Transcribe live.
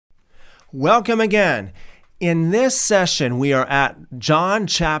Welcome again. In this session, we are at John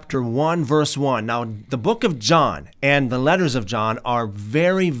chapter 1, verse 1. Now, the book of John and the letters of John are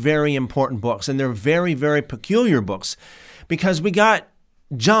very, very important books, and they're very, very peculiar books because we got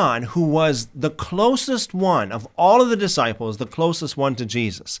John, who was the closest one of all of the disciples, the closest one to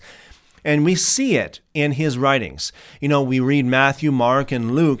Jesus. And we see it in his writings. You know, we read Matthew, Mark,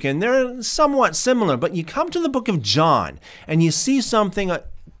 and Luke, and they're somewhat similar, but you come to the book of John, and you see something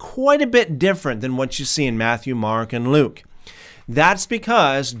quite a bit different than what you see in Matthew, Mark, and Luke. That's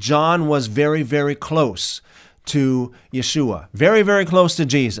because John was very, very close to Yeshua, very, very close to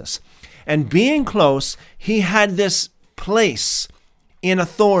Jesus. And being close, he had this place in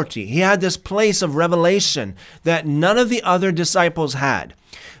authority. He had this place of revelation that none of the other disciples had.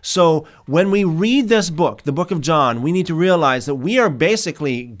 So when we read this book, the book of John, we need to realize that we are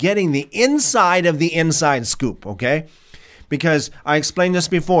basically getting the inside of the inside scoop, okay? Because I explained this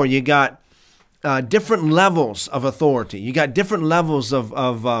before, you got different levels of authority. You got different levels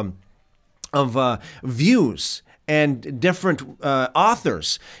of views and different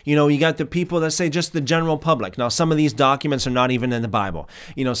authors. You know, you got the people that say just the general public. Now, some of these documents are not even in the Bible.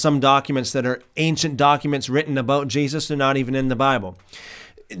 You know, some documents that are ancient documents written about Jesus are not even in the Bible.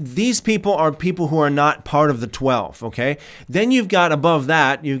 These people are people who are not part of the 12, okay? Then you've got above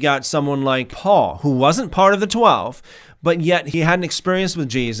that, you've got someone like Paul, who wasn't part of the 12, but yet he had an experience with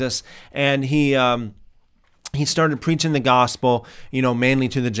Jesus, and he started preaching the gospel, you know, mainly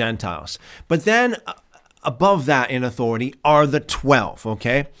to the Gentiles. But then above that in authority are the 12,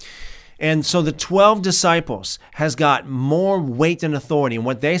 okay? And so the 12 disciples has got more weight and authority in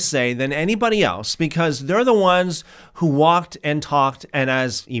what they say than anybody else because they're the ones who walked and talked, and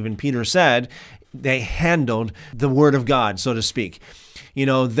as even Peter said, they handled the word of God, so to speak. You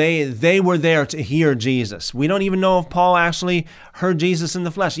know, they were there to hear Jesus. We don't even know if Paul actually heard Jesus in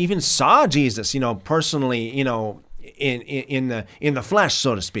the flesh, even saw Jesus, you know, personally, you know, in the flesh,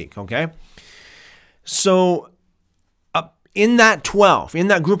 so to speak, okay? So in that 12, in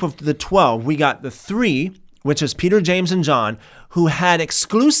that group of the 12, we got the 3, which is Peter, James, and John, who had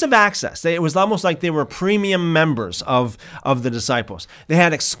exclusive access. It was almost like they were premium members of the disciples. They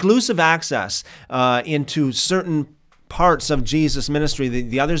had exclusive access into certain parts of Jesus' ministry that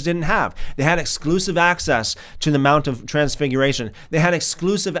the others didn't have. They had exclusive access to the Mount of Transfiguration. They had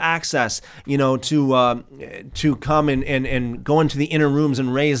exclusive access, you know, to come and go into the inner rooms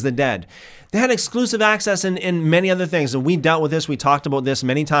and raise the dead. They had exclusive access in many other things, and we dealt with this. We talked about this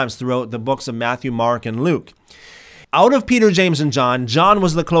many times throughout the books of Matthew, Mark, and Luke. Out of Peter, James, and John, John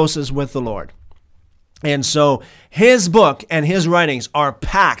was the closest with the Lord. And so his book and his writings are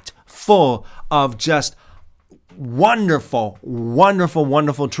packed full of just wonderful, wonderful,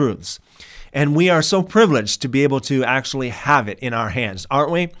 wonderful truths. And we are so privileged to be able to actually have it in our hands,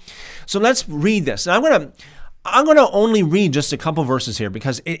 aren't we? So let's read this. And I'm going to only read just a couple verses here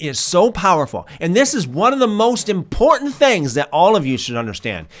because it is so powerful. And this is one of the most important things that all of you should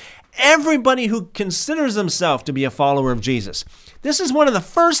understand. Everybody who considers himself to be a follower of Jesus, this is one of the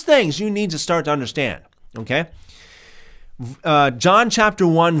first things you need to start to understand, okay? John chapter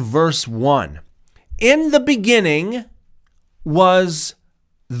 1, verse 1. In the beginning was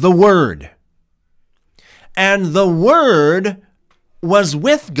the Word, and the Word was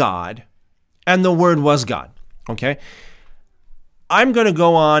with God, and the Word was God. Okay? I'm going to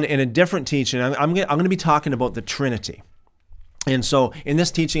go on in a different teaching. I'm going to be talking about the Trinity. And so in this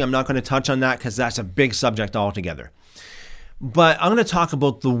teaching, I'm not going to touch on that because that's a big subject altogether. But I'm going to talk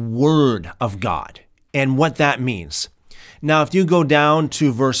about the Word of God and what that means. Now, if you go down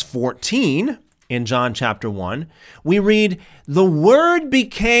to verse 14 in John chapter 1, we read, "The Word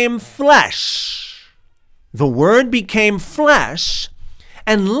became flesh. The Word became flesh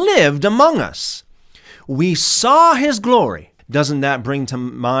and lived among us. We saw his glory." Doesn't that bring to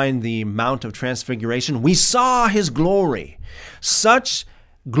mind the Mount of Transfiguration? We saw his glory, such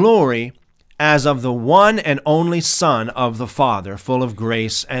glory as of the one and only Son of the Father, full of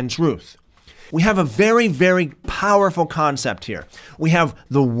grace and truth. We have a very, very powerful concept here. We have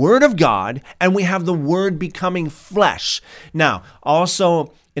the Word of God, and we have the Word becoming flesh. Now,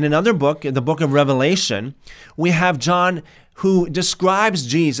 also in another book, in the book of Revelation, we have John who describes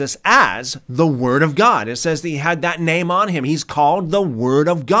Jesus as the Word of God. It says that he had that name on him. He's called the Word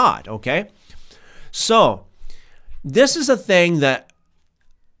of God, okay? So, this is a thing that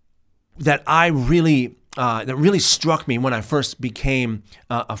really struck me when I first became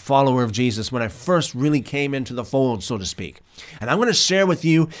a follower of Jesus, when I first really came into the fold, so to speak. And I'm going to share with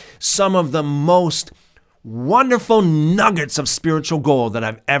you some of the most wonderful nuggets of spiritual gold that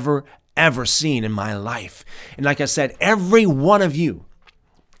I've ever seen in my life. And like I said, every one of you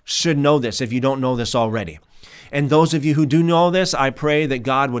should know this if you don't know this already. And those of you who do know this, I pray that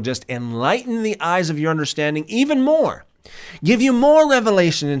God would just enlighten the eyes of your understanding even more. Give you more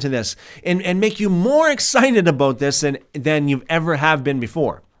revelation into this and make you more excited about this than you've ever have been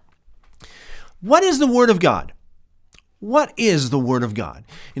before. What is the Word of God? What is the Word of God?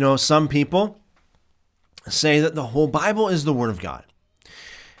 You know, some people say that the whole Bible is the Word of God.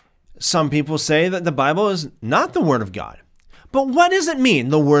 Some people say that the Bible is not the Word of God. But what does it mean,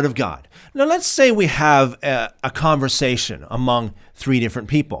 the Word of God? Now, let's say we have a conversation among 3 different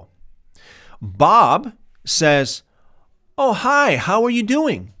people. Bob says, "Oh, hi, how are you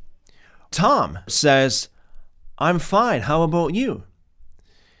doing?" Tom says, "I'm fine, how about you?"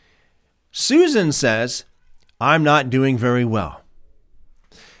 Susan says, "I'm not doing very well."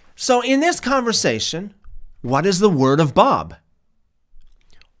 So in this conversation, what is the word of Bob?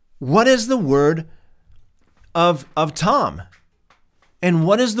 What is the word of Tom? And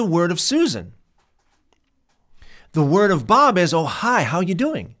what is the word of Susan? The word of Bob is, "Oh, hi, how you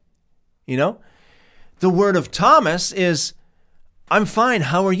doing?" You know? The word of Thomas is, "I'm fine,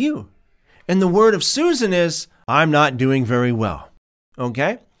 how are you?" And the word of Susan is, "I'm not doing very well."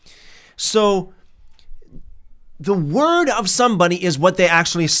 Okay? So the word of somebody is what they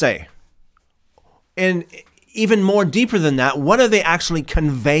actually say. And even more deeper than that, what are they actually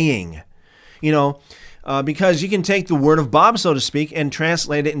conveying? You know, because you can take the word of Bob, so to speak, and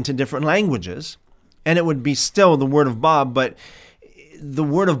translate it into different languages, and it would be still the word of Bob, but the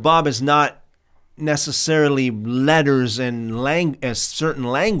word of Bob is not necessarily letters and a certain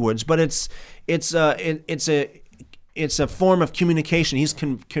language, but it's a form of communication. He's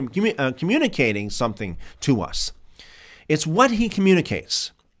communicating something to us. It's what he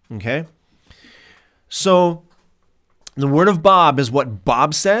communicates. Okay? So the word of Bob is what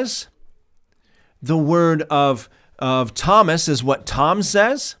Bob says. The word of Thomas is what Tom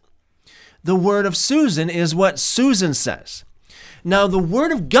says. The word of Susan is what Susan says. Now, the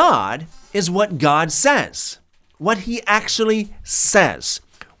word of God is what God says, what he actually says,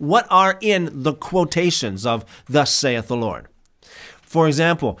 what are in the quotations of "Thus saith the Lord." For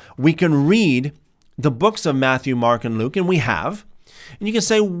example, we can read the books of Matthew, Mark, and Luke, and we have, and you can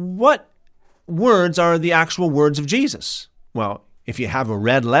say, what words are the actual words of Jesus? Well, if you have a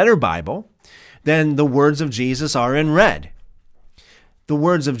red letter Bible, then the words of Jesus are in red. The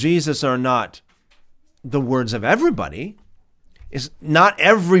words of Jesus are not the words of everybody. It's not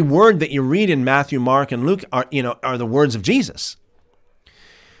every word that you read in Matthew, Mark, and Luke are the words of Jesus.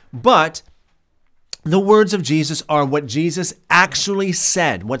 But the words of Jesus are what Jesus actually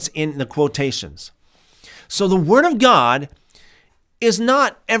said, what's in the quotations. So the Word of God is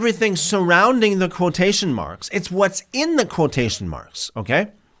not everything surrounding the quotation marks. It's what's in the quotation marks,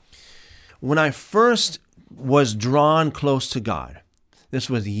 okay? When I first was drawn close to God, this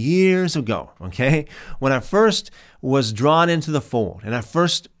was years ago, okay? When I first was drawn into the fold and I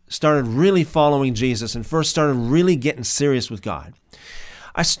first started really following Jesus and first started really getting serious with God,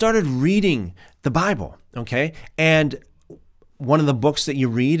 I started reading the Bible, okay? And one of the books that you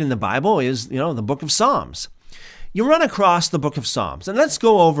read in the Bible is, the book of Psalms. You run across the book of Psalms. And let's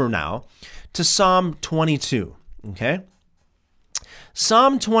go over now to Psalm 22, okay?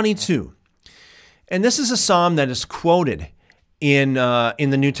 Psalm 22. And this is a psalm that is quoted in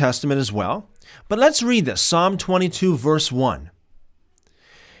the New Testament as well. But let's read this, Psalm 22, verse 1.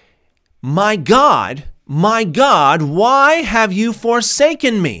 My God, why have you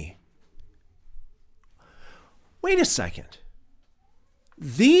forsaken me?" Wait a second.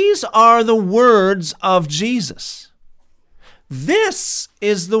 These are the words of Jesus. This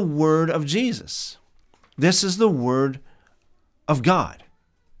is the word of Jesus. This is the word of God.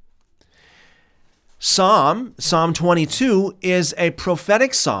 Psalm 22 is a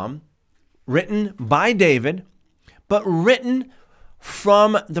prophetic psalm written by David, but written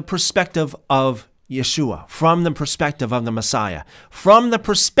from the perspective of Yeshua, from the perspective of the Messiah, from the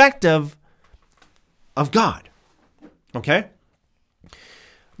perspective of God. Okay?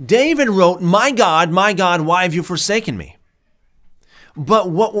 David wrote, my God, why have you forsaken me?" But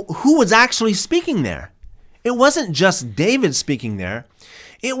who was actually speaking there? It wasn't just David speaking there.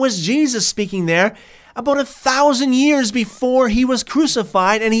 It was Jesus speaking there about 1,000 years before he was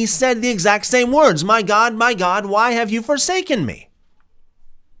crucified, and he said the exact same words, my God, why have you forsaken me?"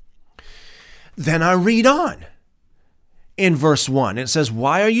 Then I read on. In verse 1, it says,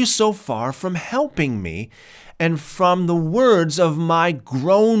 "Why are you so far from helping me and from the words of my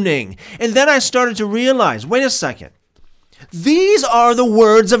groaning?" And then I started to realize, wait a second. These are the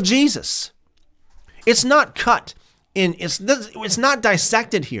words of Jesus. It's not cut in, it's not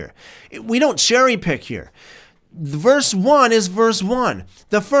dissected here. We don't cherry pick here. verse 1 is verse 1.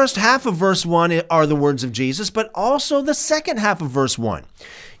 The first half of verse 1 are the words of Jesus, but also the second half of verse 1.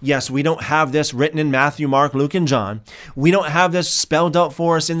 Yes, we don't have this written in Matthew, Mark, Luke, and John. We don't have this spelled out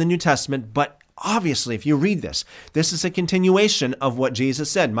for us in the New Testament, but obviously, if you read this, this is a continuation of what Jesus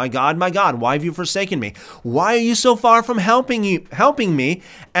said. My God, why have you forsaken me? Why are you so far from helping me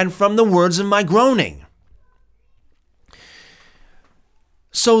and from the words of my groaning?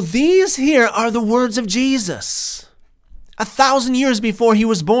 So these here are the words of Jesus, 1,000 years before he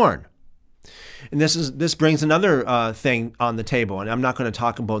was born. And this brings another thing on the table, and I'm not going to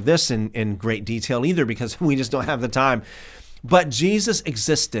talk about this in great detail either because we just don't have the time. But Jesus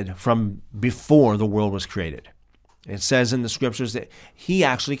existed from before the world was created. It says in the scriptures that he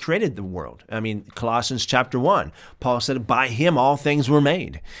actually created the world. I mean, Colossians chapter 1, Paul said, by him all things were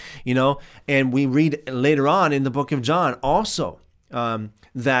made. And we read later on in the book of John also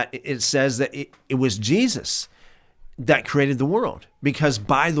that it says that it was Jesus that created the world, because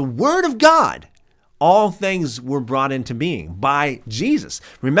by the word of God, all things were brought into being by Jesus.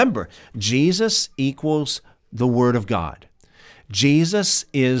 Remember, Jesus equals the word of God. Jesus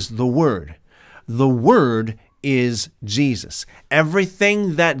is the word. The word is Jesus.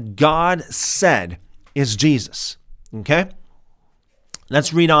 Everything that God said is Jesus. Okay?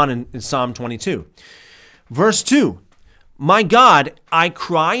 Let's read on in Psalm 22. Verse 2. My God, I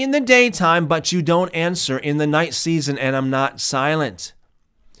cry in the daytime, but you don't answer, in the night season, and I'm not silent.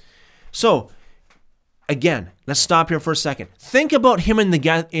 So, again, let's stop here for a second. Think about him in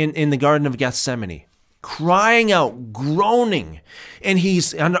the Garden of Gethsemane, crying out, groaning, and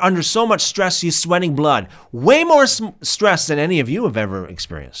he's under so much stress, he's sweating blood. Way more stress than any of you have ever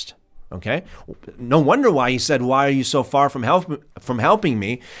experienced. Okay? No wonder why he said, why are you so far from helping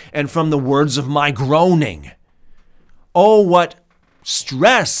me and from the words of my groaning? Oh, what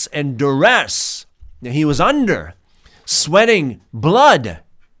stress and duress that he was under, sweating blood.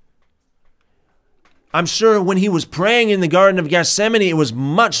 I'm sure when he was praying in the Garden of Gethsemane, it was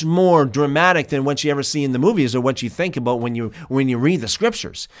much more dramatic than what you ever see in the movies or what you think about when you read the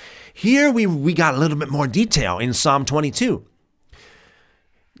scriptures. Here we got a little bit more detail in Psalm 22.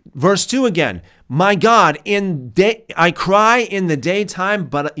 Verse 2 again. My God, I cry in the daytime,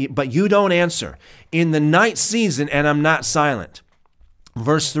 but you don't answer. In the night season, and I'm not silent.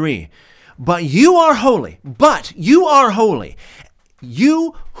 Verse 3. But you are holy.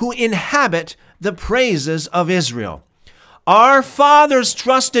 You who inhabit the praises of Israel. Our fathers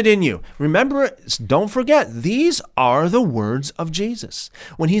trusted in you. Remember, don't forget, these are the words of Jesus.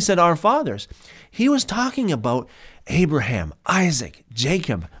 When he said our fathers, he was talking about Abraham, Isaac,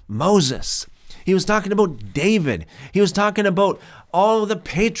 Jacob, Moses. He was talking about David. He was talking about all the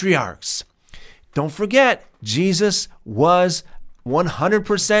patriarchs. Don't forget, Jesus was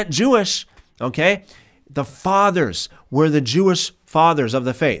 100% Jewish, okay? The fathers were the Jewish fathers of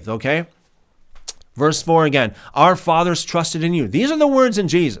the faith, okay? Verse 4 again, our fathers trusted in you. These are the words in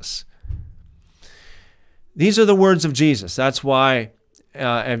Jesus. These are the words of Jesus. That's why,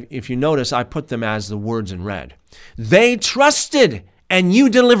 if you notice, I put them as the words in red. They trusted and you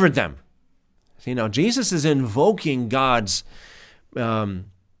delivered them. See, now Jesus is invoking God's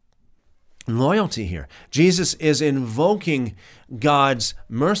loyalty here. Jesus is invoking God's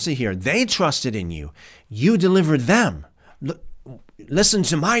mercy here. They trusted in you. You delivered them. Listen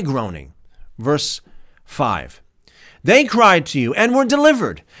to my groaning. Verse 5. They cried to you and were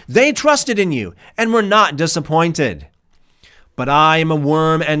delivered. They trusted in you and were not disappointed. But I am a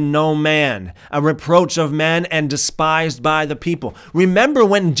worm and no man, a reproach of men and despised by the people. Remember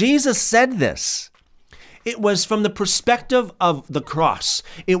when Jesus said this, it was from the perspective of the cross.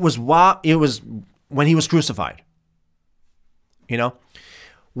 It was when he was crucified.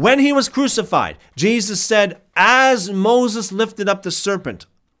 When he was crucified, Jesus said, as Moses lifted up the serpent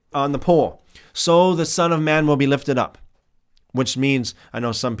on the pole, so the Son of Man will be lifted up. Which means, I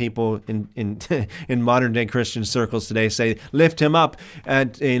know some people in modern day Christian circles today say, lift him up,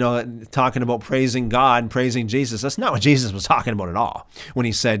 and talking about praising God and praising Jesus. That's not what Jesus was talking about at all when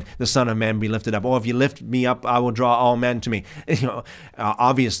he said, the Son of Man be lifted up. Oh, if you lift me up, I will draw all men to me.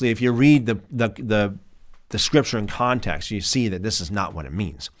 Obviously, if you read the scripture in context, you see that this is not what it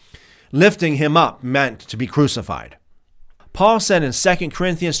means. Lifting him up meant to be crucified. Paul said in 2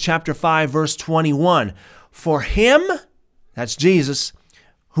 Corinthians chapter 5, verse 21, for him, that's Jesus,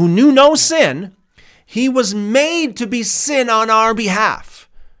 who knew no sin, he was made to be sin on our behalf,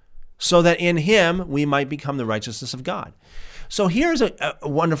 so that in him we might become the righteousness of God. So here's a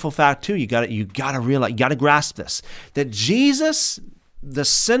wonderful fact too. You got to realize, you got to grasp this, that Jesus, the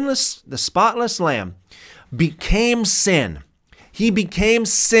sinless, the spotless Lamb, became sin. He became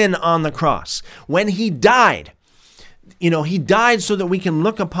sin on the cross. When he died, He died so that we can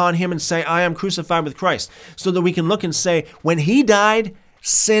look upon him and say, I am crucified with Christ. So that we can look and say, when he died,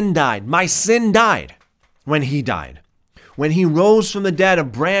 sin died. My sin died when he died. When he rose from the dead, a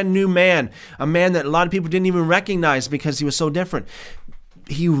brand new man, a man that a lot of people didn't even recognize because he was so different.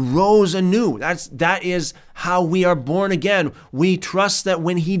 He rose anew. That is how we are born again. We trust that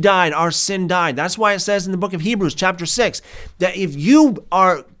when he died, our sin died. That's why it says in the book of Hebrews, chapter 6, that if you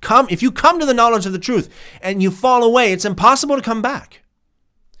come to the knowledge of the truth and you fall away, it's impossible to come back.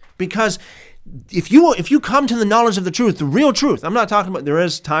 Because if you come to the knowledge of the truth, the real truth, I'm not talking about, there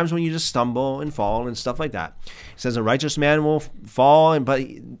is times when you just stumble and fall and stuff like that. It says a righteous man will fall, but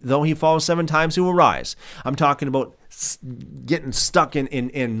though he falls 7 times, he will rise. I'm talking about getting stuck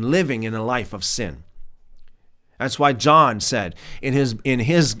in living in a life of sin. That's why John said in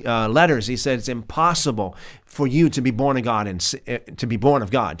his letters, he said it's impossible for you to be born of God and to be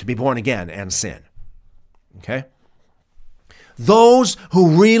born again and sin. Okay? Those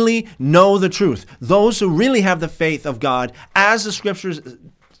who really know the truth, those who really have the faith of God, as the scriptures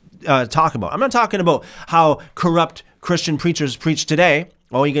talk about. I'm not talking about how corrupt Christian preachers preach today.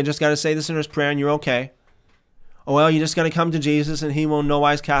 Oh, you just got to say the sinner's prayer and you're okay. Oh, well, you just got to come to Jesus and he will no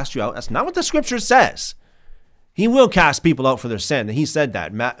wise cast you out. That's not what the scripture says. He will cast people out for their sin. And he said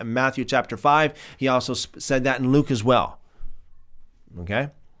that in Matthew chapter 5. He also said that in Luke as well. Okay?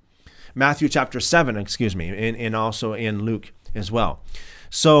 Matthew chapter 7, and also in Luke as well.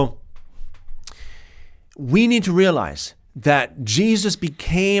 So we need to realize that Jesus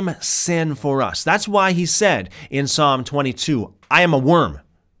became sin for us. That's why he said in Psalm 22, I am a worm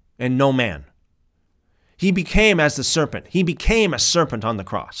and no man. He became as the serpent. He became a serpent on the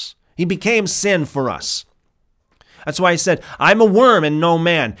cross. He became sin for us. That's why he said, I'm a worm and no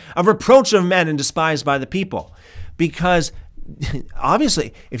man, a reproach of men and despised by the people. Because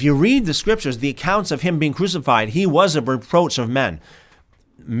obviously, if you read the scriptures, the accounts of him being crucified, he was a reproach of men.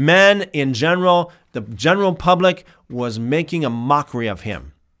 Men in general, the general public was making a mockery of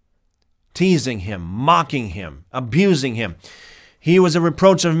him, teasing him, mocking him, abusing him. He was a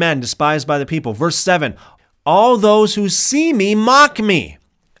reproach of men, despised by the people. Verse 7, all those who see me mock me.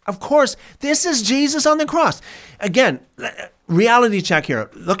 Of course, this is Jesus on the cross. Again, reality check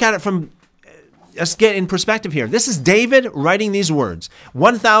here. Look at it from, let's get in perspective here. This is David writing these words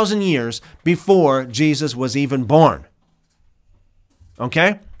 1,000 years before Jesus was even born.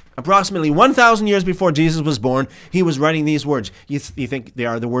 Okay? Approximately 1,000 years before Jesus was born, he was writing these words. You think they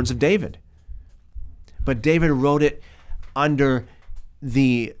are the words of David. But David wrote it under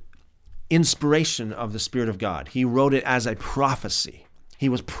the inspiration of the Spirit of God. He wrote it as a prophecy. He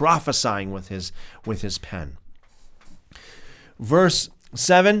was prophesying with his pen. Verse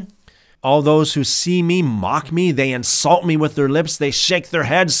 7, all those who see me mock me. They insult me with their lips. They shake their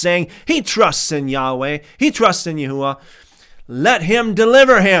heads, saying, he trusts in Yahweh. He trusts in Yahuwah. Let him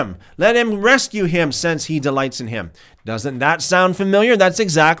deliver him. Let him rescue him, since he delights in him. Doesn't that sound familiar? That's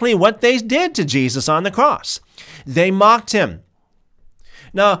exactly what they did to Jesus on the cross. They mocked him.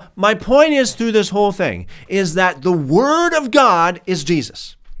 Now, my point is through this whole thing is that the Word of God is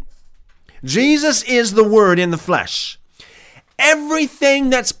Jesus. Jesus is the Word in the flesh. Everything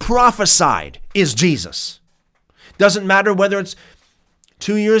that's prophesied is Jesus. Doesn't matter whether it's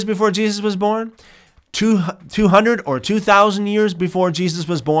 2 years before Jesus was born, 200 or 2,000 years before Jesus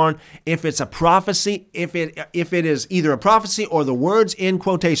was born. If it's a prophecy, if it is either a prophecy or the words in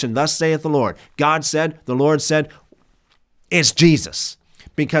quotation, thus saith the Lord, God said, the Lord said, it's Jesus.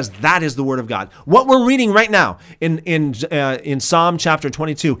 Because that is the Word of God. What we're reading right now in Psalm chapter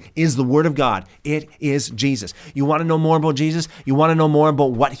 22 is the Word of God. It is Jesus. You want to know more about Jesus? You want to know more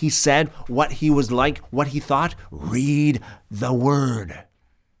about what he said, what he was like, what he thought? Read the Word.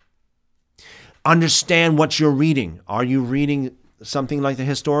 Understand what you're reading. Are you reading something like the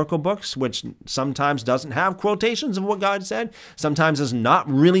historical books, which sometimes doesn't have quotations of what God said? Sometimes is not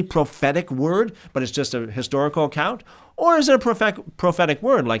really prophetic word, but it's just a historical account? Or is it a prophetic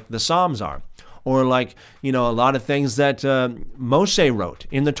word like the Psalms are? Or like, a lot of things that Moshe wrote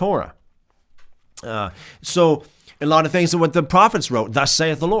in the Torah. So a lot of things that what the prophets wrote, thus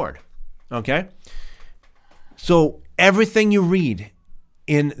saith the Lord. Okay? So everything you read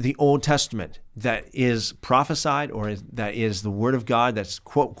in the Old Testament that is prophesied or that is the Word of God that's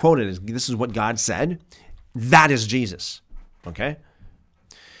quoted as this is what God said, that is Jesus. Okay?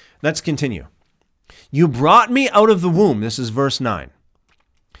 Let's continue. You brought me out of the womb. This is verse 9.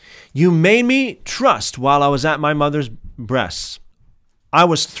 You made me trust while I was at my mother's breasts. I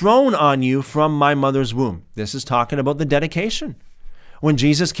was thrown on you from my mother's womb. This is talking about the dedication. When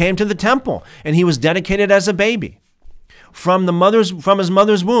Jesus came to the temple and he was dedicated as a baby. From his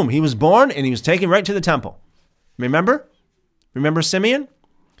mother's womb. He was born and he was taken right to the temple. Remember? Remember Simeon?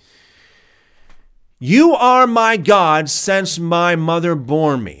 You are my God since my mother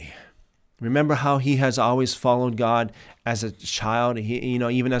bore me. Remember how he has always followed God as a child.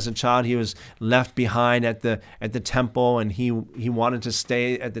 Even as a child, he was left behind at the temple, and he wanted to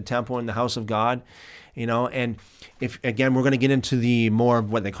stay at the temple in the house of God. And if again, we're going to get into the more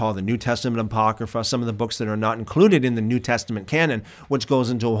of what they call the New Testament Apocrypha, some of the books that are not included in the New Testament canon, which goes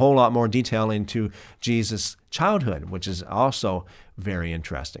into a whole lot more detail into Jesus' childhood, which is also very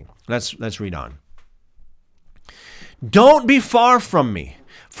interesting. Let's read on. Don't be far from me,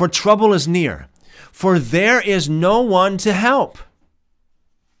 for trouble is near, for there is no one to help.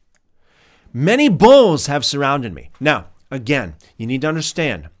 Many bulls have surrounded me. Now, again, you need to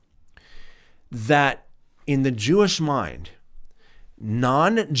understand that in the Jewish mind,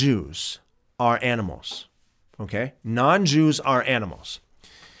 non-Jews are animals. Okay? Non-Jews are animals.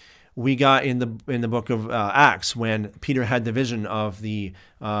 We got in the book of Acts when Peter had the vision of the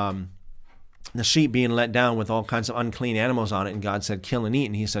sheep being let down with all kinds of unclean animals on it, and God said, kill and eat.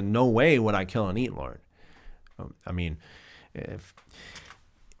 And he said, no way would I kill and eat, Lord. I mean, a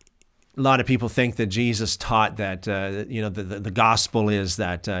lot of people think that Jesus taught that, the gospel is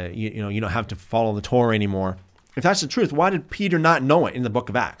that, you don't have to follow the Torah anymore. If that's the truth, why did Peter not know it in the book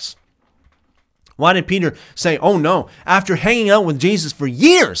of Acts? Why did Peter say, oh no, after hanging out with Jesus for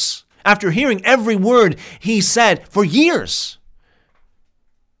years, after hearing every word he said for years,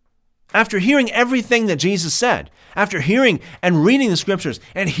 after hearing everything that Jesus said, after hearing and reading the scriptures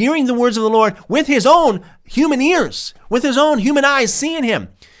and hearing the words of the Lord with his own human ears, with his own human eyes seeing him,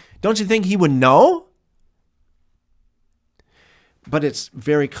 don't you think he would know? But it's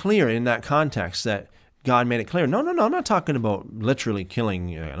very clear in that context that God made it clear. No, I'm not talking about literally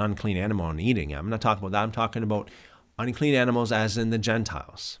killing an unclean animal and eating it. I'm not talking about that. I'm talking about unclean animals as in the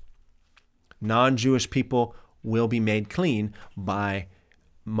Gentiles. Non-Jewish people will be made clean by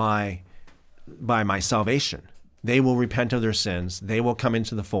my salvation. They will repent of their sins. They will come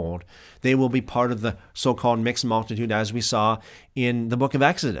into the fold. They will be part of the so-called mixed multitude, as we saw in the book of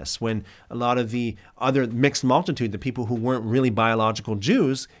Exodus, when a lot of the other mixed multitude, the people who weren't really biological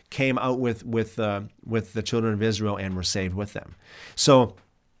Jews, came out with the children of Israel and were saved with them. So,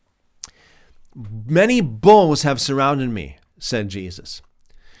 many bulls have surrounded me, said Jesus.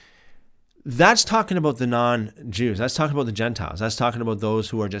 That's talking about the non-Jews. That's talking about the Gentiles. That's talking about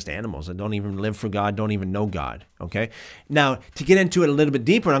those who are just animals that don't even live for God, don't even know God, okay? Now, to get into it a little bit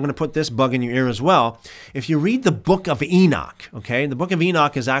deeper, I'm going to put this bug in your ear as well. If you read the book of Enoch, okay, the book of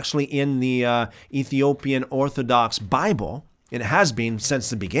Enoch is actually in the Ethiopian Orthodox Bible. It has been since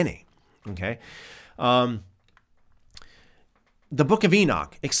the beginning, okay? The book of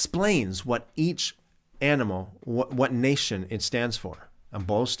Enoch explains what each animal, what nation it stands for. A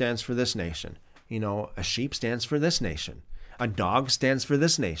bull stands for this nation. A sheep stands for this nation. A dog stands for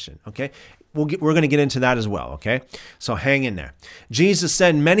this nation. Okay? We're going to get into that as well. Okay? So hang in there. Jesus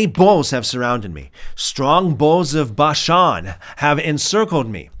said, many bulls have surrounded me. Strong bulls of Bashan have encircled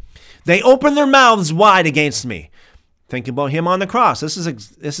me. They open their mouths wide against me. Think about him on the cross. This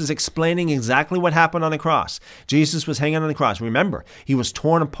is explaining exactly what happened on the cross. Jesus was hanging on the cross. Remember, he was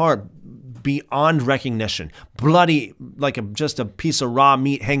torn apart beyond recognition, bloody, like just a piece of raw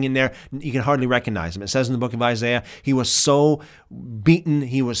meat hanging there. You can hardly recognize him. It says in the book of Isaiah, he was so beaten,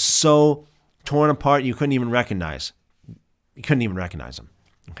 he was so torn apart, you couldn't even recognize him.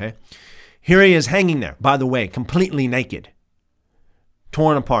 Okay, here he is hanging there. By the way, completely naked,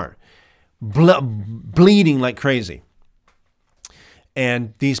 torn apart, bleeding like crazy,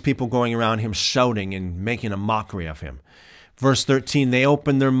 and these people going around him shouting and making a mockery of him. Verse 13, they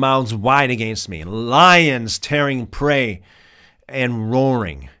opened their mouths wide against me, lions tearing prey and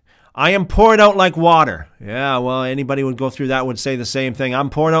roaring. I am poured out like water. Yeah, well, anybody would go through that would say the same thing.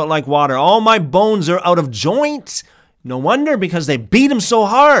 I'm poured out like water. All my bones are out of joint. No wonder, because they beat him so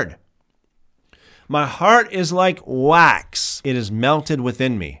hard. My heart is like wax. It is melted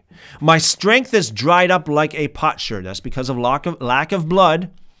within me. My strength is dried up like a potsherd. That's because of lack of blood.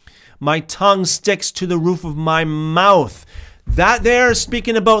 My tongue sticks to the roof of my mouth. That there is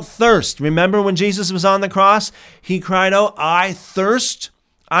speaking about thirst. Remember when Jesus was on the cross? He cried out, I thirst.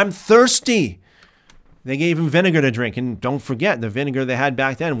 I'm thirsty. They gave him vinegar to drink. And don't forget, the vinegar they had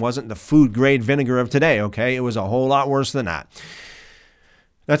back then wasn't the food grade vinegar of today, okay? It was a whole lot worse than that.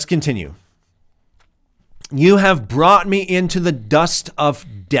 Let's continue. You have brought me into the dust of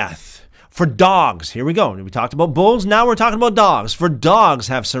death. For dogs, here we go. We talked about bulls, now we're talking about dogs. For dogs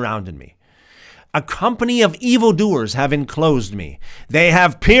have surrounded me. A company of evildoers have enclosed me. They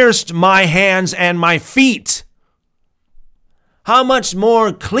have pierced my hands and my feet. How much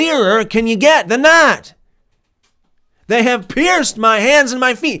more clearer can you get than that? They have pierced my hands and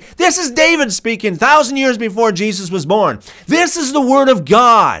my feet. This is David speaking 1,000 years before Jesus was born. This is the word of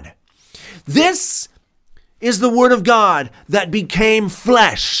God. This is the word of God that became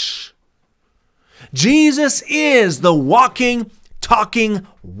flesh. Jesus is the walking, talking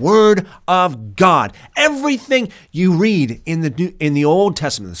word of God. Everything you read in the Old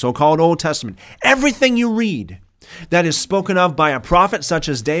Testament, the so-called Old Testament, everything you read that is spoken of by a prophet such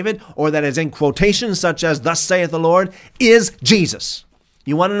as David, or that is in quotations such as "Thus saith the Lord," is Jesus.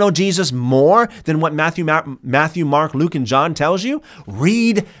 You want to know Jesus more than what Matthew, Mark, Luke, and John tells you?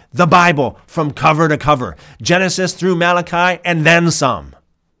 Read the Bible from cover to cover, Genesis through Malachi, and then some.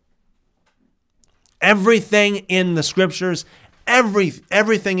 Everything in the Scriptures,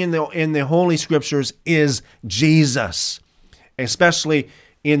 everything in the Holy Scriptures is Jesus, especially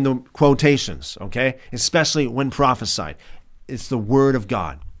in the quotations, okay? Especially when prophesied. It's the Word of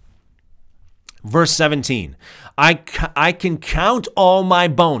God. Verse 17, I can count all my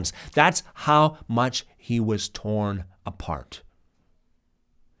bones. That's how much he was torn apart.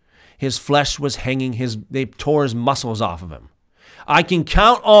 His flesh was hanging, they tore his muscles off of him. I can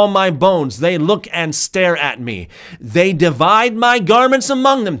count all my bones. They look and stare at me. They divide my garments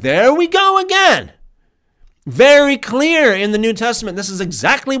among them. There we go again. Very clear in the New Testament. This is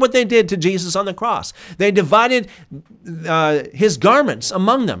exactly what they did to Jesus on the cross. They divided his garments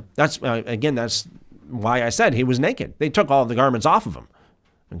among them. That's why I said he was naked. They took all the garments off of him.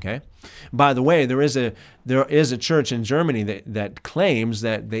 Okay. By the way, there is a church in Germany that claims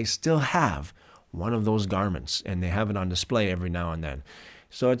that they still have one of those garments, and they have it on display every now and then.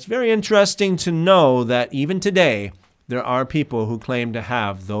 So it's very interesting to know that even today there are people who claim to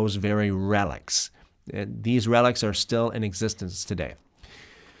have those very relics. These relics are still in existence today.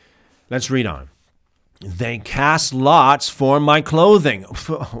 Let's read on. They cast lots for my clothing.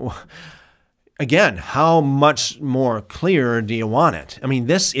 Again, how much more clear do you want it? I mean,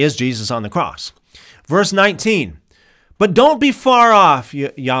 this is Jesus on the cross. Verse 19. But don't be far off,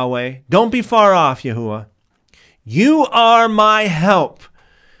 Yahweh. Don't be far off, Yahuwah. You are my help.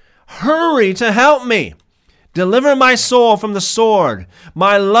 Hurry to help me. Deliver my soul from the sword,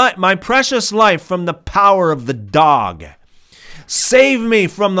 my precious life from the power of the dog. Save me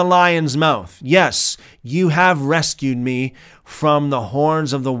from the lion's mouth. Yes, you have rescued me from the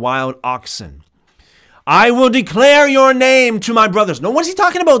horns of the wild oxen. I will declare your name to my brothers. No, what's he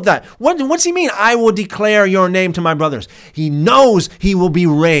talking about that? What's he mean? I will declare your name to my brothers. He knows he will be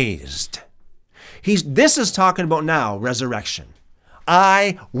raised. This is talking about now resurrection.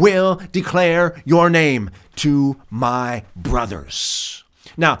 I will declare your name to my brothers.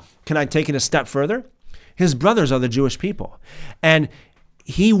 Now, can I take it a step further? His brothers are the Jewish people. And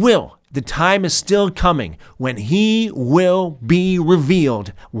he will. The time is still coming when he will be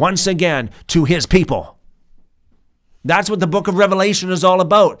revealed once again to his people. That's what the book of Revelation is all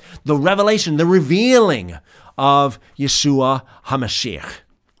about. The revelation, the revealing of Yeshua HaMashiach.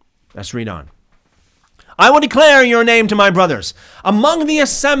 Let's read on. I will declare your name to my brothers. Among the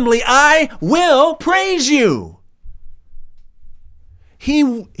assembly, I will praise you.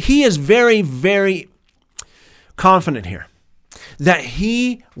 He is very, very confident here that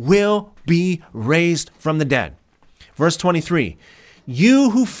he will be raised from the dead. Verse 23,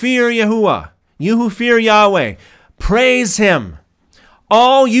 you who fear Yahuwah, you who fear Yahweh, praise him.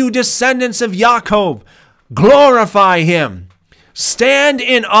 All you descendants of Jacob, glorify him. Stand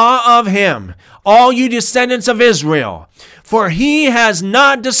in awe of him, all you descendants of Israel, for he has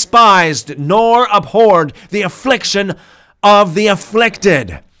not despised nor abhorred the affliction of the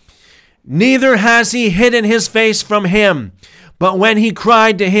afflicted. Neither has he hidden his face from him, but when he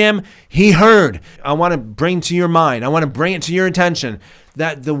cried to him, he heard. I want to bring to your mind, I want to bring it to your attention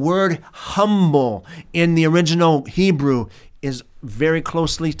that the word humble in the original Hebrew is very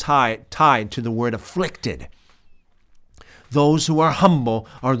closely tied to the word afflicted. Those who are humble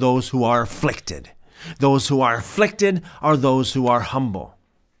are those who are afflicted. Those who are afflicted are those who are humble.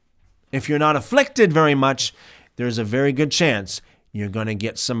 If you're not afflicted very much, there's a very good chance you're going to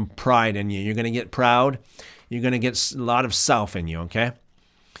get some pride in you. You're going to get proud. You're going to get a lot of self in you, okay?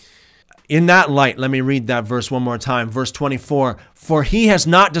 In that light, let me read that verse one more time. Verse 24, for he has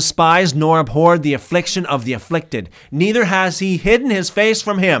not despised nor abhorred the affliction of the afflicted. Neither has he hidden his face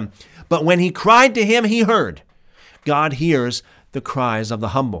from him. But when he cried to him, he heard. God hears the cries of the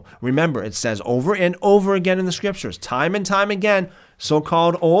humble. Remember, it says over and over again in the scriptures, time and time again,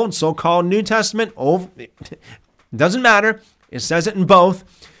 so-called Old, so-called New Testament, doesn't matter. It says it in both.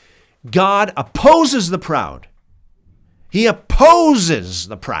 God opposes the proud. He opposes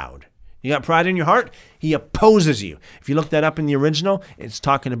the proud. You got pride in your heart? He opposes you. If you look that up in the original, it's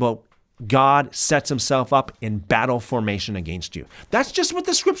talking about God sets himself up in battle formation against you. That's just what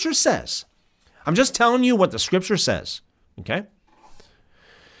the scripture says. I'm just telling you what the scripture says, okay?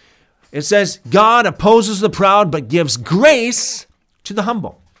 It says, God opposes the proud, but gives grace to the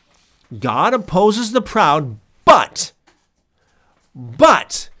humble. God opposes the proud, but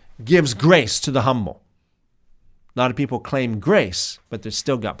gives grace to the humble. A lot of people claim grace, but they've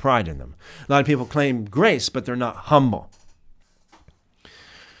still got pride in them. A lot of people claim grace, but they're not humble.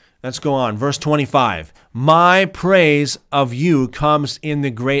 Let's go on. Verse 25. My praise of you comes in the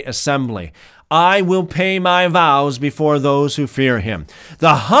great assembly. I will pay my vows before those who fear him.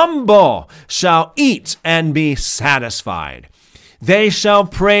 The humble shall eat and be satisfied. They shall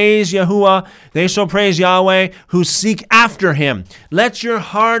praise Yahuwah. They shall praise Yahweh who seek after him. Let your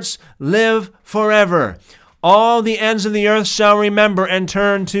hearts live forever. All the ends of the earth shall remember and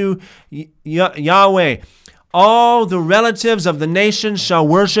turn to Yahweh. All the relatives of the nations shall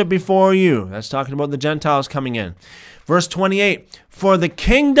worship before you. That's talking about the Gentiles coming in. Verse 28, for the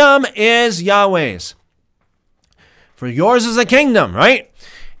kingdom is Yahweh's. For yours is the kingdom, right?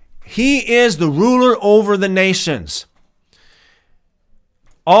 He is the ruler over the nations.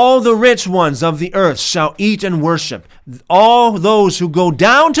 All the rich ones of the earth shall eat and worship. All those who go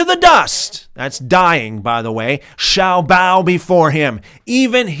down to the dust, that's dying, by the way, shall bow before him.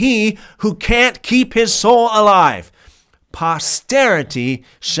 Even he who can't keep his soul alive. Posterity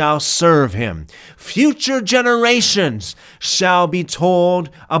shall serve him. Future generations shall be told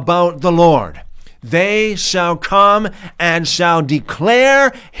about the Lord. They shall come and shall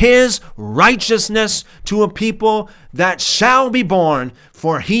declare his righteousness to a people that shall be born,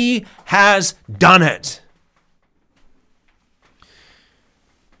 for he has done it.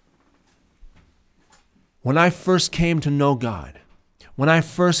 When I first came to know God, when I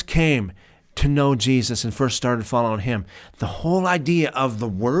first came to know Jesus and first started following him, the whole idea of the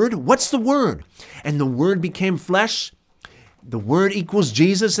Word, what's the Word? And the Word became flesh. The Word equals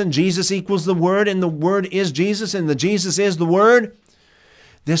Jesus, and Jesus equals the Word, and the Word is Jesus, and the Jesus is the Word.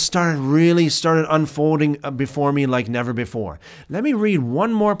 This really started unfolding before me like never before. Let me read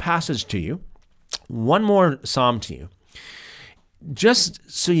one more passage to you, one more psalm to you, just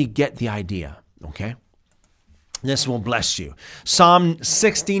so you get the idea, okay? This will bless you. Psalm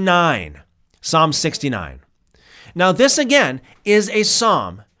 69. Psalm 69. Now this again is a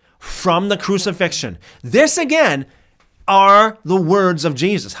psalm from the crucifixion. This again are the words of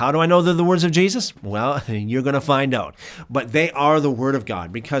Jesus. How do I know they're the words of Jesus? Well, you're going to find out. But they are the word of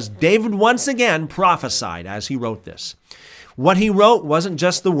God because David once again prophesied as he wrote this. What he wrote wasn't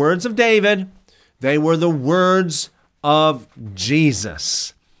just the words of David. They were the words of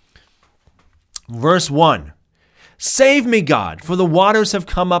Jesus. Verse 1. Save me, God, for the waters have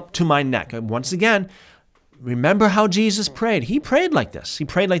come up to my neck. And once again, remember how Jesus prayed. He prayed like this. He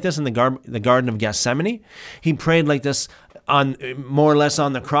prayed like this in the Garden of Gethsemane. He prayed like this on more or less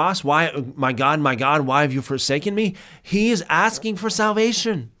on the cross. Why, my God, why have you forsaken me? He is asking for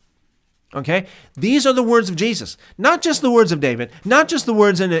salvation. Okay? These are the words of Jesus. Not just the words of David. Not just the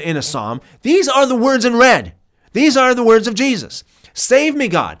words in a psalm. These are the words in red. These are the words of Jesus. Save me,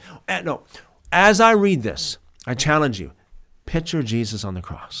 God. No. As I read this, I challenge you. Picture Jesus on the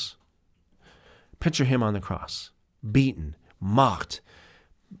cross. Picture him on the cross, beaten, mocked,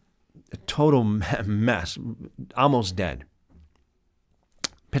 a total mess, almost dead.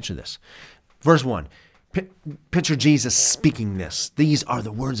 Picture this. Verse 1, picture Jesus speaking this. These are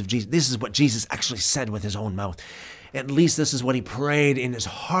the words of Jesus. This is what Jesus actually said with his own mouth. At least this is what he prayed in his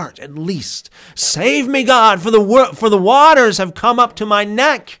heart, at least. Save me, God, for the waters have come up to my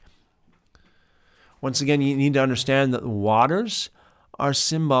neck. Once again, you need to understand that the waters are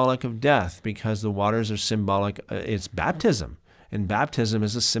symbolic of death because the waters are symbolic. It's baptism, and baptism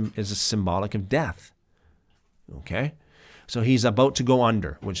is a symbolic of death. Okay, so he's about to go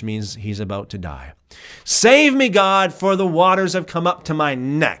under, which means he's about to die. Save me, God, for the waters have come up to my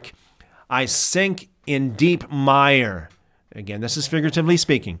neck. I sink in deep mire. Again, this is figuratively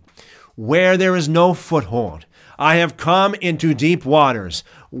speaking. Where there is no foothold. I have come into deep waters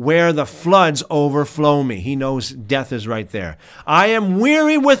where the floods overflow me. He knows death is right there. I am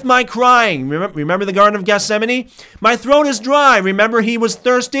weary with my crying. Remember the Garden of Gethsemane? My throat is dry. Remember he was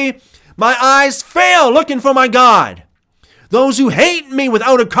thirsty? My eyes fail looking for my God. Those who hate me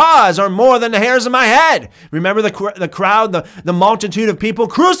without a cause are more than the hairs of my head. Remember the crowd, the multitude of people?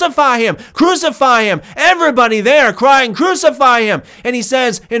 Crucify him! Crucify him! Everybody there crying, crucify him! And he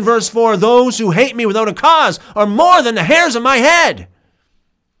says in verse 4, those who hate me without a cause are more than the hairs of my head.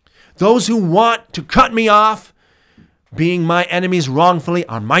 Those who want to cut me off, being my enemies wrongfully,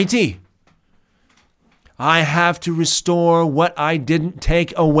 are mighty. I have to restore what I didn't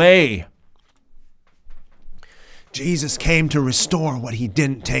take away. Jesus came to restore what he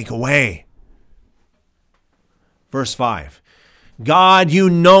didn't take away. Verse 5. God, you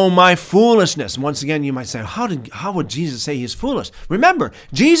know my foolishness. Once again, you might say, how would Jesus say he's foolish? Remember,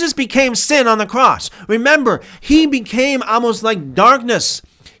 Jesus became sin on the cross. Remember, he became almost like darkness.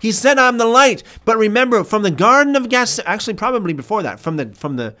 He said, I'm the light. But remember, from the Garden of Gethsemane, actually probably before that, from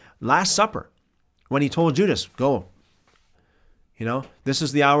the Last Supper, when he told Judas, go. This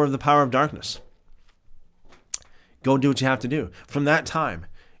is the hour of the power of darkness. Go do what you have to do. From that time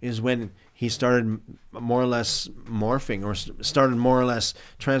is when he started more or less morphing, or started more or less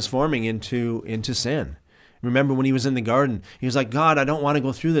transforming into sin. Remember when he was in the garden, he was like, God, I don't want to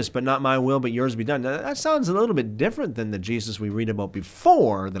go through this, but not my will, but yours be done. Now, that sounds a little bit different than the Jesus we read about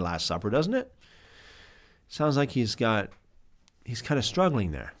before the Last Supper, doesn't it? Sounds like he's kind of struggling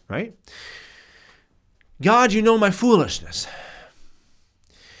there, right? God, you know my foolishness.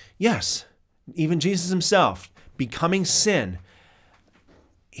 Yes, even Jesus himself, becoming sin,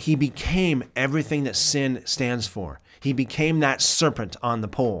 he became everything that sin stands for. He became that serpent on the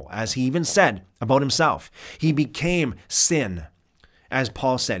pole, as he even said about himself. He became sin, as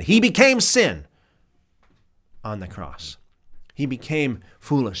Paul said. He became sin on the cross. He became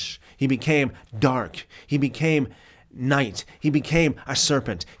foolish. He became dark. He became night. He became a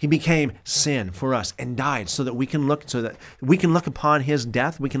serpent. He became sin for us and died so that we can look upon his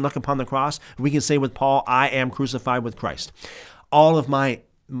death. We can look upon the cross. We can say with Paul, I am crucified with Christ. All of my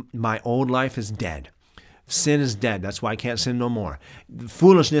old life is dead. Sin is dead. That's why I can't sin no more.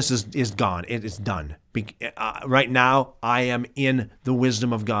 Foolishness is gone. It is done. Right now, I am in the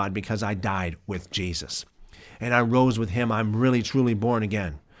wisdom of God because I died with Jesus. And I rose with him. I'm really, truly born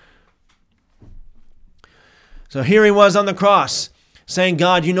again. So here he was on the cross saying,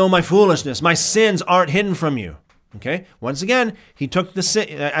 God, you know my foolishness. My sins aren't hidden from you. Okay. Once again, he took the sin,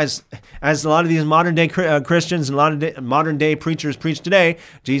 as a lot of these modern day Christians and a lot of modern day preachers preach today.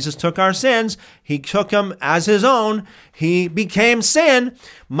 Jesus took our sins. He took them as his own. He became sin.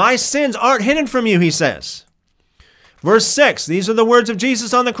 My sins aren't hidden from you, he says. Verse 6, these are the words of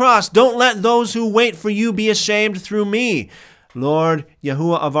Jesus on the cross. Don't let those who wait for you be ashamed through me, Lord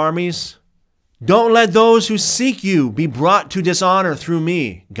Yahuwah of armies. Don't let those who seek you be brought to dishonor through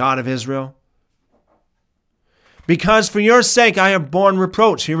me, God of Israel. Because for your sake I have borne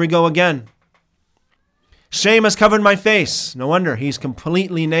reproach. Here we go again. Shame has covered my face. No wonder he's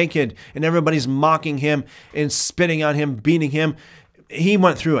completely naked and everybody's mocking him and spitting on him, beating him. He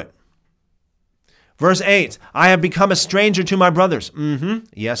went through it. Verse 8, I have become a stranger to my brothers.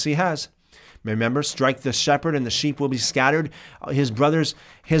 Yes, he has. Remember, strike the shepherd and the sheep will be scattered. His brothers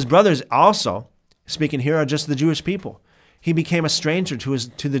also, speaking here, are just the Jewish people. He became a stranger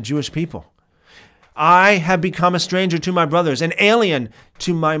to the Jewish people. I have become a stranger to my brothers, an alien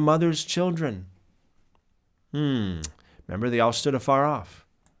to my mother's children. Remember, they all stood afar off.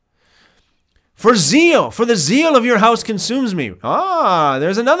 For the zeal of your house consumes me.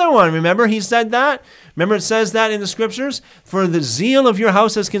 There's another one. Remember he said that? Remember it says that in the scriptures? For the zeal of your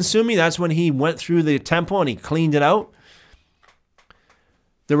house has consumed me. That's when he went through the temple and he cleaned it out.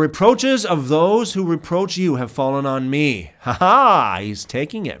 The reproaches of those who reproach you have fallen on me. He's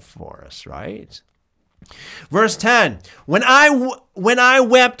taking it for us, right? Verse 10, when I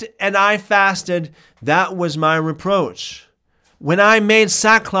wept and I fasted, that was my reproach. When I made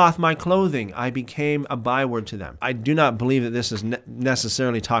sackcloth my clothing, I became a byword to them. I do not believe that this is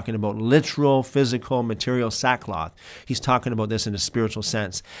necessarily talking about literal, physical, material sackcloth. He's talking about this in a spiritual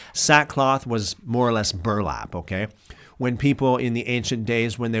sense. Sackcloth was more or less burlap, okay? When people in the ancient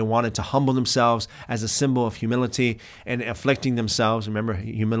days, when they wanted to humble themselves as a symbol of humility and afflicting themselves, remember,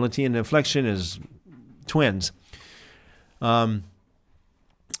 humility and affliction is twins.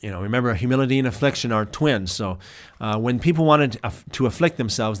 Remember, humility and affliction are twins. So when people wanted to afflict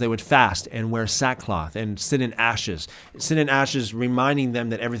themselves, they would fast and wear sackcloth and sit in ashes. Sit in ashes, reminding them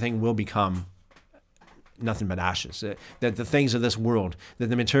that everything will become nothing but ashes. That the things of this world, that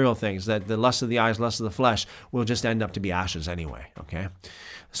the material things, that the lust of the eyes, lust of the flesh will just end up to be ashes anyway, okay?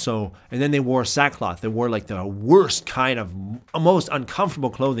 So, and then they wore sackcloth. They wore like the worst kind of, most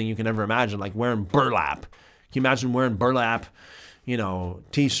uncomfortable clothing you can ever imagine, like wearing burlap. Can you imagine wearing burlap,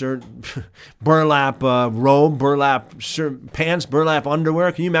 t-shirt, burlap robe, burlap shirt, pants, burlap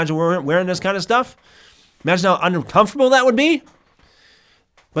underwear? Can you imagine wearing this kind of stuff? Imagine how uncomfortable that would be.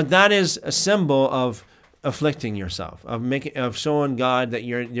 But that is a symbol of afflicting yourself, of showing God that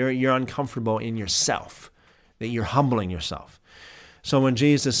you're uncomfortable in yourself, that you're humbling yourself. So when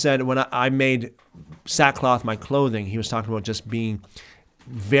Jesus said, when I made sackcloth my clothing, he was talking about just being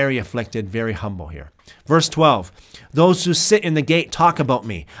very afflicted, very humble here. Verse 12, those who sit in the gate talk about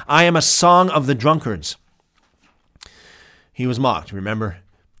me. I am a song of the drunkards. He was mocked, remember?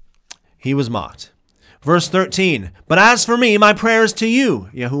 He was mocked. Verse 13, but as for me, my prayer is to you,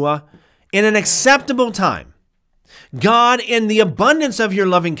 Yahuwah, in an acceptable time. God, in the abundance of your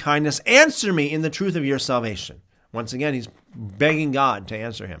loving kindness, answer me in the truth of your salvation. Once again, he's begging God to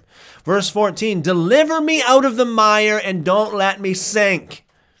answer him. Verse 14, deliver me out of the mire and don't let me sink.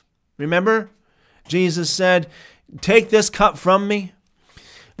 Remember, Jesus said, take this cup from me.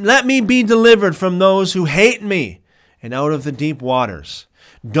 Let me be delivered from those who hate me and out of the deep waters.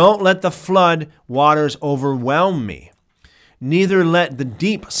 Don't let the flood waters overwhelm me. Neither let the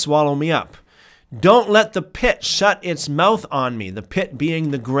deep swallow me up. Don't let the pit shut its mouth on me, the pit being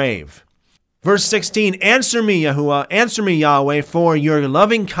the grave. Verse 16, answer me, Yahuwah, answer me, Yahweh, for your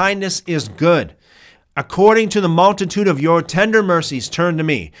loving kindness is good. According to the multitude of your tender mercies, turn to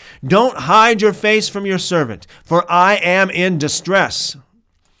me. Don't hide your face from your servant, for I am in distress.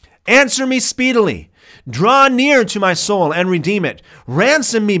 Answer me speedily. Draw near to my soul and redeem it.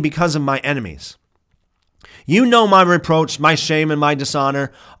 Ransom me because of my enemies. You know my reproach, my shame, and my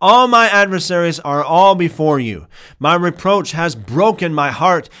dishonor. All my adversaries are all before you. My reproach has broken my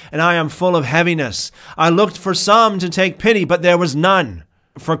heart, and I am full of heaviness. I looked for some to take pity, but there was none.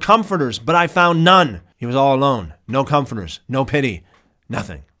 For comforters, but I found none. He was all alone. No comforters, no pity,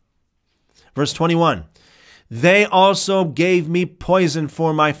 nothing. Verse 21. They also gave me poison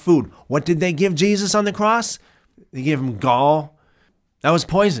for my food. What did they give Jesus on the cross? They gave him gall. That was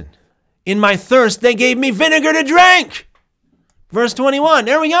poison. In my thirst, they gave me vinegar to drink. Verse 21,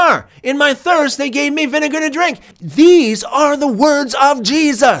 there we are. In my thirst, they gave me vinegar to drink. These are the words of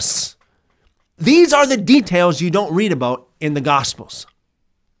Jesus. These are the details you don't read about in the Gospels.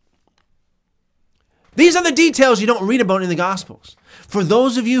 These are the details you don't read about in the Gospels. For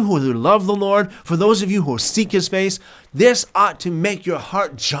those of you who love the Lord, for those of you who seek his face, this ought to make your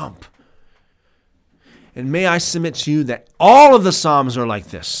heart jump. And may I submit to you that all of the Psalms are like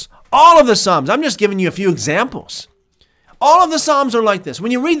this. All of the Psalms. I'm just giving you a few examples. All of the Psalms are like this.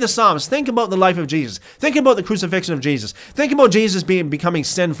 When you read the Psalms, think about the life of Jesus. Think about the crucifixion of Jesus. Think about Jesus becoming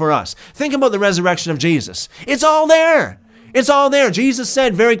sin for us. Think about the resurrection of Jesus. It's all there. It's all there. Jesus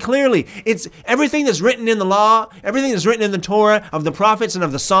said very clearly, it's everything that's written in the law, everything that's written in the Torah, of the prophets and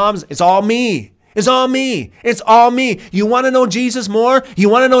of the Psalms, it's all me. It's all me. It's all me. You want to know Jesus more? You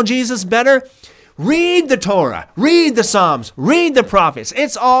want to know Jesus better? Read the Torah. Read the Psalms. Read the prophets.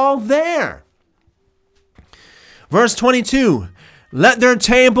 It's all there. Verse 22, let their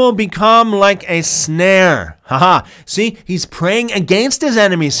table become like a snare. See, he's praying against his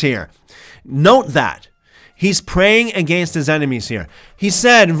enemies here. Note that. He's praying against his enemies here. He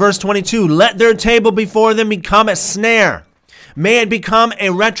said in verse 22, let their table before them become a snare. May it become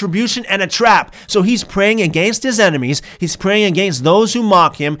a retribution and a trap. So he's praying against his enemies. He's praying against those who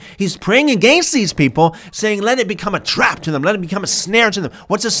mock him. He's praying against these people, saying, let it become a trap to them. Let it become a snare to them.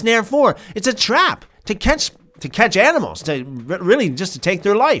 What's a snare for? It's a trap to catch animals, to really just to take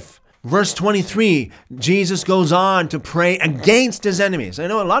their life. Verse 23, Jesus goes on to pray against his enemies. I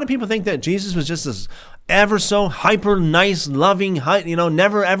know a lot of people think that Jesus was just this ever so hyper nice, loving,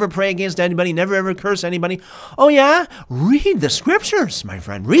 never ever pray against anybody, never ever curse anybody. Oh yeah? Read the scriptures, my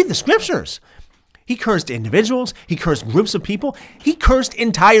friend. Read the scriptures. He cursed individuals. He cursed groups of people. He cursed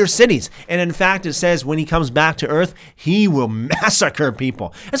entire cities. And in fact, it says when he comes back to earth, he will massacre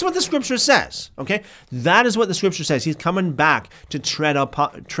people. That's what the scripture says, okay? That is what the scripture says. He's coming back to tread out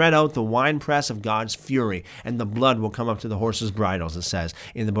the winepress of God's fury, and the blood will come up to the horses' bridles, it says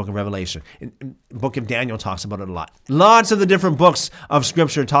in the book of Revelation. In the book of Daniel talks about it a lot. Lots of the different books of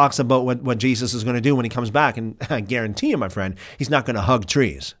scripture talks about what Jesus is going to do when he comes back. And I guarantee you, my friend, he's not going to hug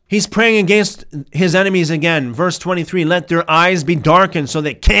trees. He's praying against his enemies again. Verse 23, let their eyes be darkened so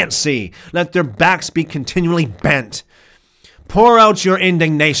they can't see. Let their backs be continually bent. Pour out your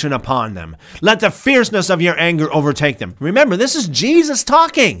indignation upon them. Let the fierceness of your anger overtake them. Remember, this is Jesus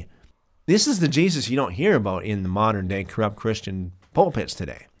talking. This is the Jesus you don't hear about in the modern day corrupt Christian pulpits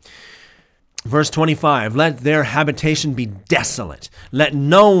today. Verse 25, let their habitation be desolate. Let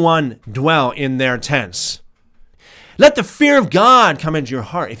no one dwell in their tents. Let the fear of God come into your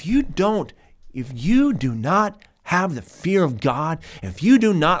heart. If you do not have the fear of God, if you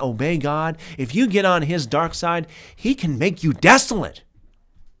do not obey God, if you get on his dark side, he can make you desolate.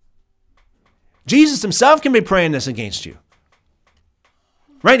 Jesus himself can be praying this against you.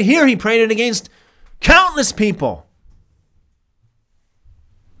 Right here, he prayed it against countless people.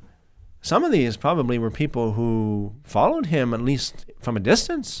 Some of these probably were people who followed him, at least from a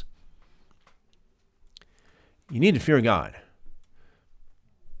distance. You need to fear God.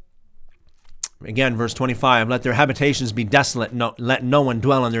 Again, verse 25, let their habitations be desolate. Let no one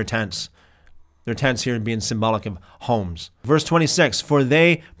dwell in their tents. Their tents here being symbolic of homes. Verse 26, for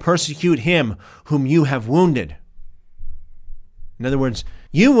they persecute him whom you have wounded. In other words,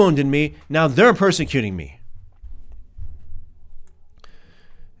 you wounded me, now they're persecuting me.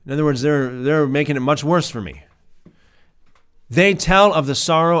 In other words, they're making it much worse for me. They tell of the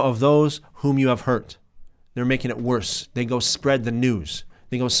sorrow of those whom you have hurt. They're making it worse. They go spread the news.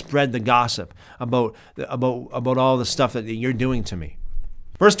 They go spread the gossip about all the stuff that you're doing to me.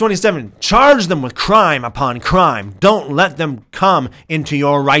 Verse 27, charge them with crime upon crime. Don't let them come into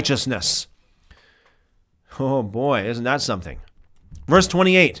your righteousness. Oh boy, isn't that something? Verse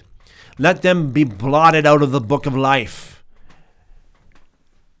 28, let them be blotted out of the book of life.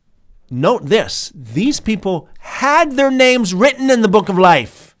 Note this, these people had their names written in the book of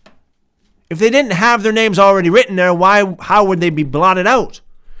life. If they didn't have their names already written there, how would they be blotted out?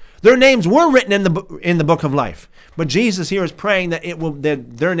 Their names were written in the book of life. But Jesus here is praying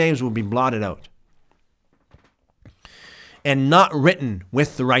that their names will be blotted out and not written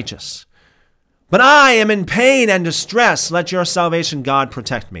with the righteous. But I am in pain and distress. Let your salvation, God,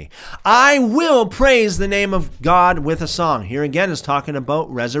 protect me. I will praise the name of God with a song. Here again is talking about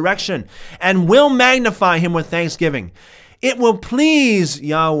resurrection. And will magnify him with thanksgiving. It will please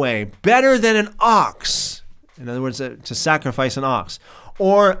Yahweh better than an ox. In other words, to sacrifice an ox.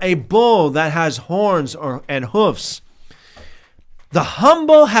 Or a bull that has horns and hoofs. The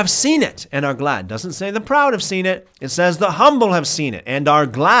humble have seen it and are glad. Doesn't say the proud have seen it. It says the humble have seen it and are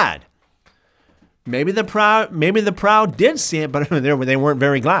glad. Maybe the proud did see it, but they weren't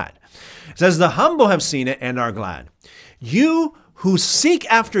very glad. It says the humble have seen it and are glad. You who seek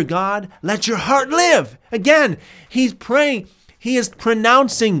after God, let your heart live. Again, he's praying. He is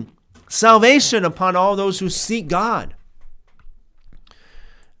pronouncing salvation upon all those who seek God.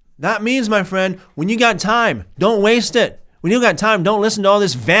 That means, my friend, when you got time, don't waste it. When you got time, don't listen to all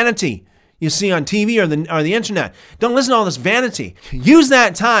this vanity you see on TV or the internet. Don't listen to all this vanity. Use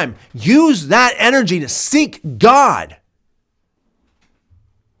that time. Use that energy to seek God.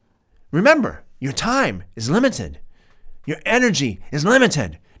 Remember, your time is limited. Your energy is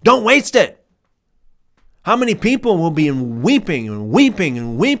limited. Don't waste it. How many people will be weeping and weeping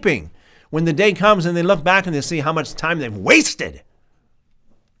and weeping when the day comes and they look back and they see how much time they've wasted?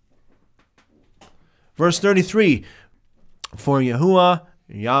 Verse 33, for Yahuwah,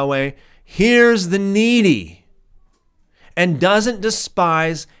 Yahweh, hears the needy and doesn't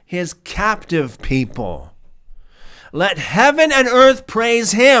despise his captive people. Let heaven and earth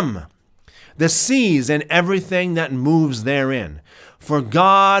praise him, the seas and everything that moves therein. For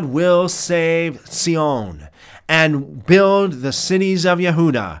God will save Sion and build the cities of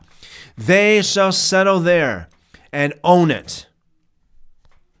Yehudah. They shall settle there and own it.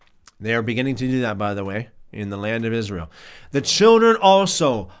 They are beginning to do that, by the way, in the land of Israel. The children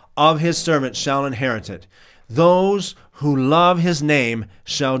also of his servants shall inherit it. Those who love his name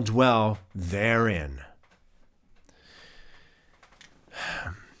shall dwell therein.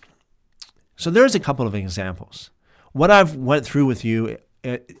 So there's a couple of examples. What I've went through with you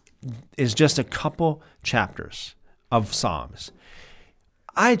is just a couple chapters of Psalms.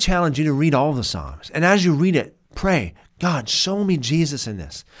 I challenge you to read all the Psalms. And as you read it, pray, God, show me Jesus in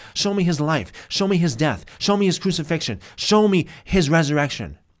this. Show me his life. Show me his death. Show me his crucifixion. Show me his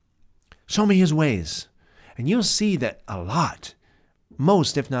resurrection. Show me his ways. And you'll see that a lot,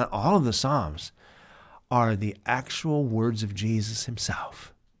 most if not all of the Psalms, are the actual words of Jesus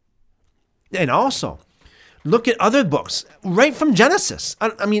himself. And also, look at other books, right from Genesis.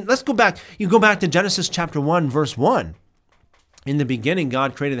 I mean, let's go back. You go back to Genesis chapter 1, verse 1. In the beginning,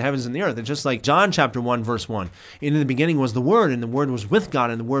 God created the heavens and the earth. And just like John chapter 1, verse 1. In the beginning was the Word, and the Word was with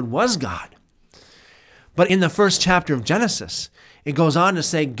God, and the Word was God. But in the first chapter of Genesis, it goes on to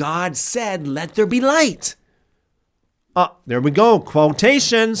say, God said, let there be light. There we go.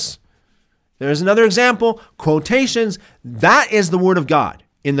 Quotations. There's another example. Quotations. That is the Word of God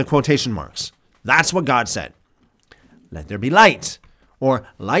in the quotation marks. That's what God said. Let there be light. Or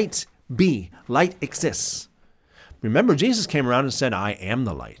light be. Light exists. Remember, Jesus came around and said, I am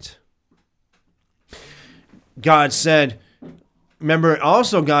the light. God said, remember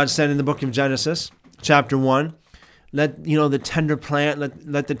also God said in the book of Genesis, chapter 1, let the tender plant,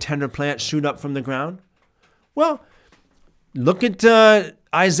 let the tender plant shoot up from the ground. Well, look at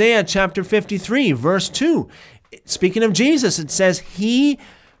Isaiah chapter 53, verse 2. Speaking of Jesus, it says, he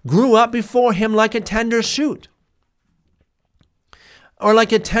grew up before him like a tender shoot. Or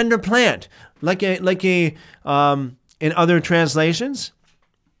like a tender plant. In other translations,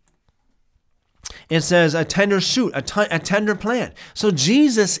 it says a tender shoot, a tender plant. So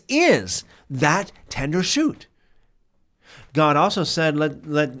Jesus is that tender shoot. God also said,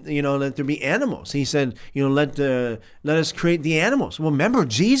 let there be animals. He said, let us create the animals. Well, remember,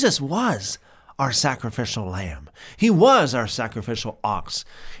 Jesus was our sacrificial lamb. He was our sacrificial ox.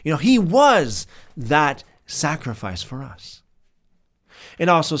 He was that sacrifice for us. It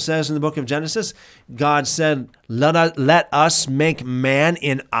also says in the book of Genesis, God said, let us make man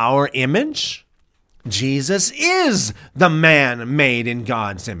in our image. Jesus is the man made in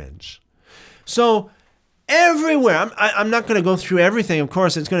God's image. So everywhere, I'm not going to go through everything. Of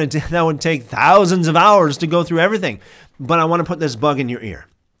course, that would take thousands of hours to go through everything. But I want to put this bug in your ear.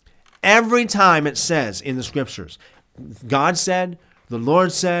 Every time it says in the scriptures, God said, the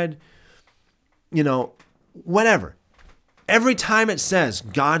Lord said, whatever. Every time it says,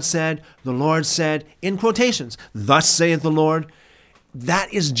 God said, the Lord said, in quotations, thus saith the Lord,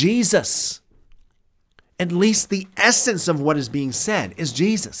 that is Jesus. At least the essence of what is being said is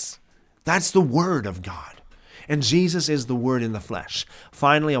Jesus. That's the Word of God. And Jesus is the Word in the flesh.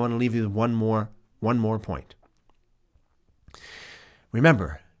 Finally, I want to leave you with one more point.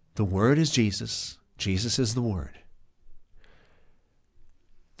 Remember, the Word is Jesus. Jesus is the Word.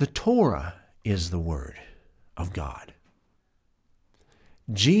 The Torah is the Word of God.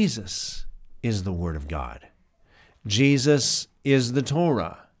 Jesus is the Word of God. Jesus is the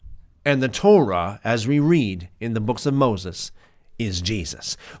Torah. And the Torah, as we read in the books of Moses, is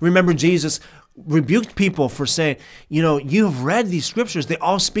Jesus. Remember, Jesus rebuked people for saying, you have read these scriptures. They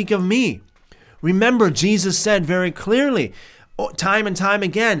all speak of me. Remember, Jesus said very clearly, time and time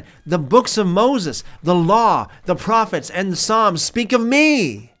again, the books of Moses, the law, the prophets, and the Psalms speak of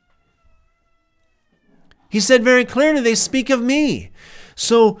me. He said very clearly, they speak of me.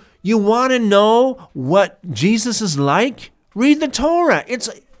 So you want to know what Jesus is like? Read the Torah. It's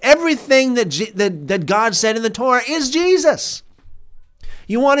everything that God said in the Torah is Jesus.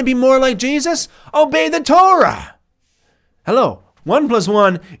 You want to be more like Jesus? Obey the Torah. Hello. 1 +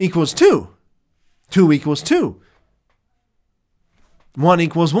 1 = 2. 2 = 2. 1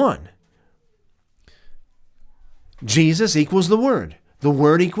 = 1. Jesus equals the Word. The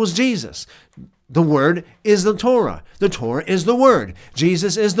Word equals Jesus. The Word is the Torah. The Torah is the Word.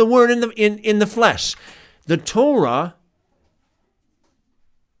 Jesus is the Word in the flesh. The Torah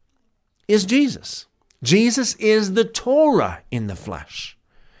is Jesus. Jesus is the Torah in the flesh.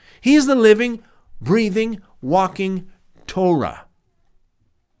 He is the living, breathing, walking Torah.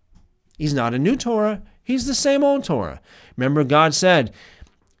 He's not a new Torah. He's the same old Torah. Remember, God said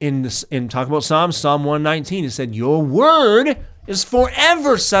in talk about Psalm 119, He said, your word is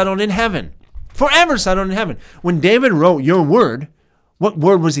forever settled in heaven. Forever settled in heaven. When David wrote your word, what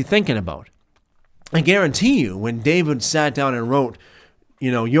word was he thinking about? I guarantee you, when David sat down and wrote,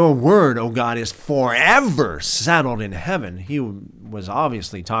 your word, O God, is forever settled in heaven, he was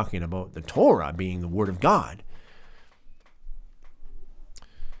obviously talking about the Torah being the word of God.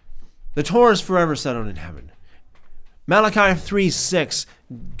 The Torah is forever settled in heaven. Malachi 3:6,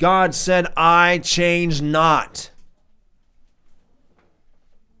 God said, I change not.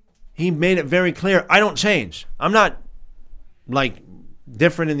 He made it very clear, I don't change. I'm not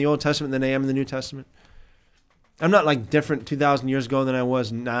different in the Old Testament than I am in the New Testament. I'm not different 2,000 years ago than I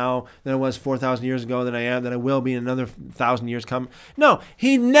was now, than I was 4,000 years ago, than I will be in another 1,000 years come. No,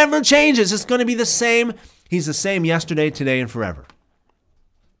 He never changes. It's going to be the same. He's the same yesterday, today, and forever.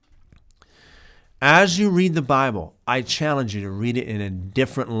 As you read the Bible, I challenge you to read it in a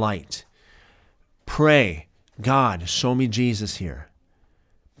different light. Pray, God, show me Jesus here.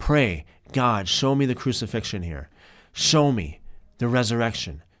 Pray, God, show me the crucifixion here. Show me the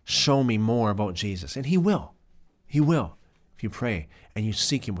resurrection. Show me more about Jesus. And He will. He will, if you pray and you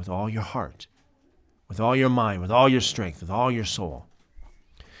seek Him with all your heart, with all your mind, with all your strength, with all your soul.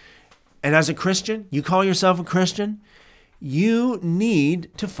 And as a Christian, you call yourself a Christian, you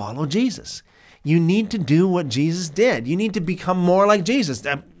need to follow Jesus. You need to do what Jesus did. You need to become more like Jesus.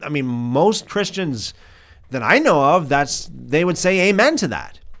 I mean, most Christians that I know of, they would say amen to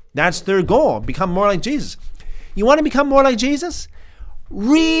that. That's their goal, become more like Jesus. You want to become more like Jesus?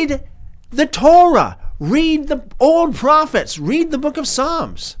 Read the Torah. Read the old prophets. Read the book of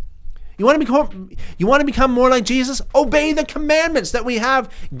Psalms. You want to become more like Jesus? Obey the commandments that we have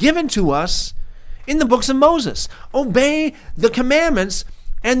given to us in the books of Moses. Obey the commandments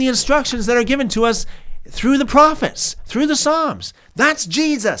and the instructions that are given to us through the prophets, through the Psalms. That's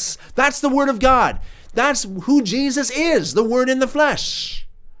Jesus. That's the Word of God. That's who Jesus is, the Word in the flesh.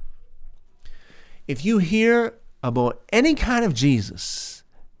 If you hear about any kind of Jesus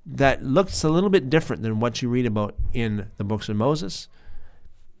that looks a little bit different than what you read about in the books of Moses,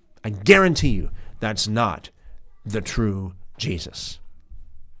 I guarantee you that's not the true Jesus.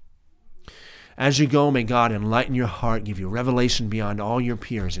 As you go, may God enlighten your heart, give you revelation beyond all your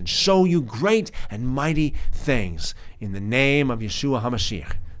peers, and show you great and mighty things. In the name of Yeshua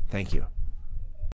HaMashiach. Thank you.